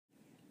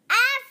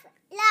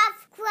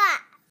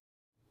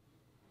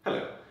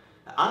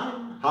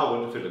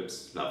Howard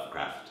Phillips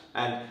Lovecraft,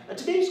 and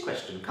today's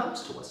question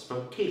comes to us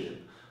from Caleb,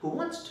 who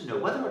wants to know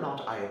whether or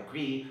not I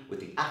agree with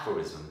the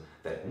aphorism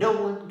that no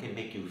one can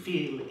make you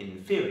feel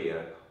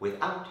inferior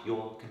without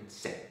your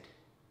consent.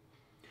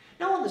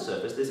 Now, on the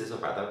surface, this is a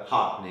rather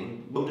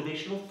heartening,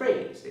 motivational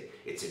phrase.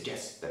 It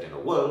suggests that in a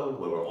world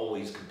where we're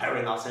always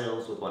comparing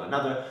ourselves with one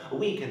another,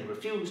 we can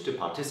refuse to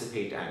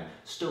participate and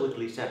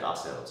stoically set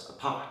ourselves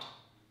apart.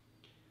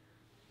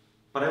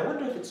 But I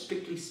wonder if it's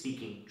strictly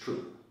speaking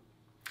true.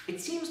 It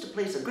seems to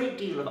place a great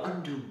deal of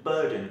undue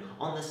burden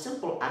on the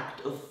simple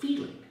act of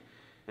feeling.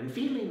 And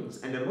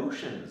feelings and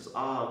emotions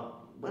are,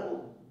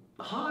 well,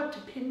 hard to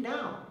pin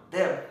down.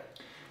 They're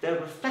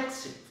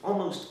reflexive,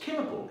 almost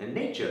chemical in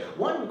nature.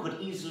 One could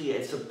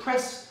easily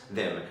suppress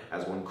them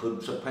as one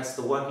could suppress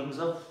the workings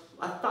of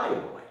a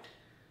thyroid.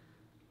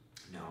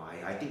 No,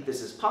 I think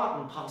this is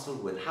part and parcel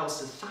with how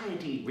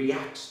society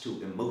reacts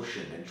to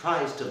emotion and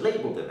tries to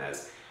label them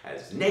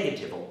as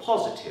negative or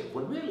positive,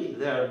 when really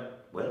they're,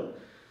 well,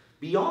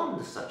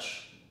 beyond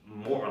such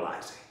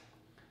moralizing.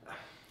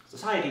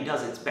 Society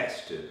does its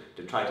best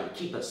to try to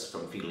keep us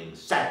from feeling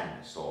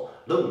sadness or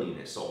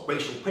loneliness or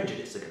racial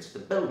prejudice against the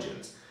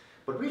Belgians.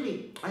 But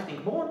really, I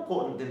think more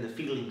important than the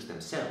feelings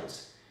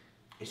themselves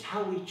is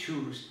how we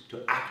choose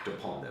to act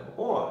upon them,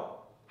 or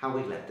how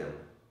we let them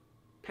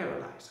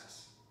paralyze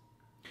us.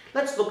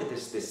 Let's look at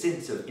this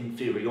sense of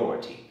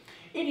inferiority.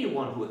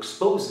 Anyone who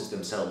exposes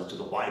themselves to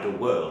the wider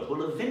world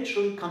will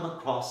eventually come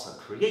across a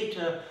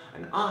creator,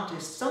 an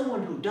artist,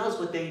 someone who does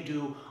what they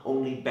do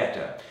only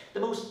better. The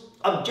most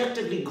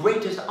objectively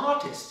greatest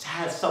artists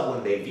has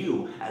someone they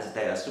view as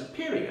their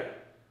superior.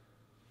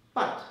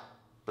 But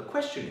the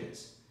question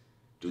is,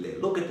 do they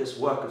look at this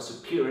work of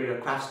superior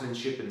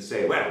craftsmanship and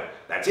say, well,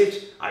 that's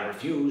it, I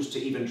refuse to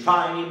even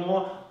try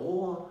anymore?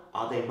 Or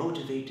are they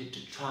motivated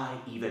to try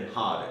even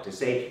harder, to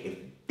say, if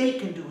they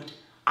can do it,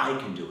 I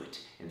can do it.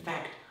 In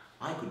fact,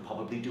 I could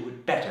probably do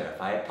it better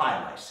if I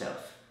apply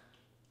myself.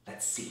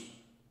 Let's see.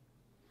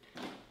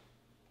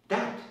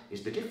 That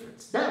is the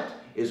difference. That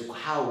is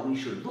how we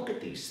should look at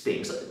these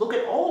things. Look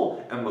at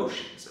all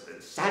emotions.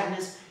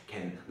 Sadness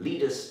can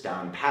lead us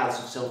down paths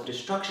of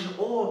self-destruction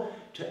or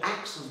to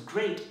acts of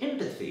great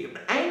empathy.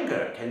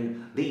 Anger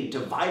can lead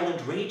to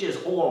violent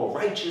rages or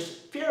righteous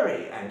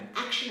fury and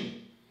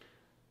action.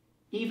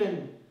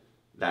 Even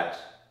that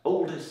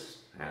oldest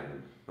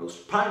and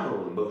most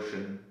primal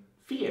emotion,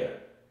 fear,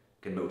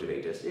 can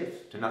motivate us,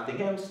 if to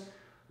nothing else,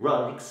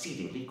 run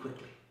exceedingly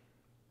quickly.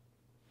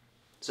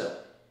 So,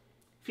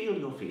 feel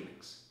your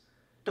feelings.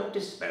 Don't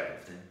despair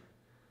of them.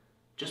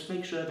 Just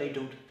make sure they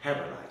don't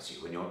paralyze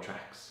you in your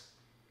tracks.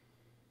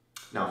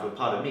 Now, for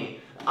part of me,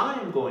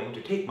 I'm going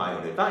to take my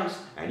own advice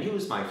and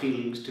use my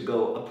feelings to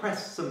go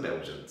oppress some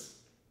Belgians.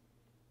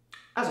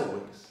 As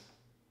always,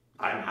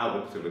 I'm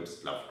Howard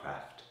Phillips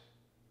Lovecraft.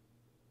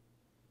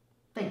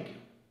 Thank you.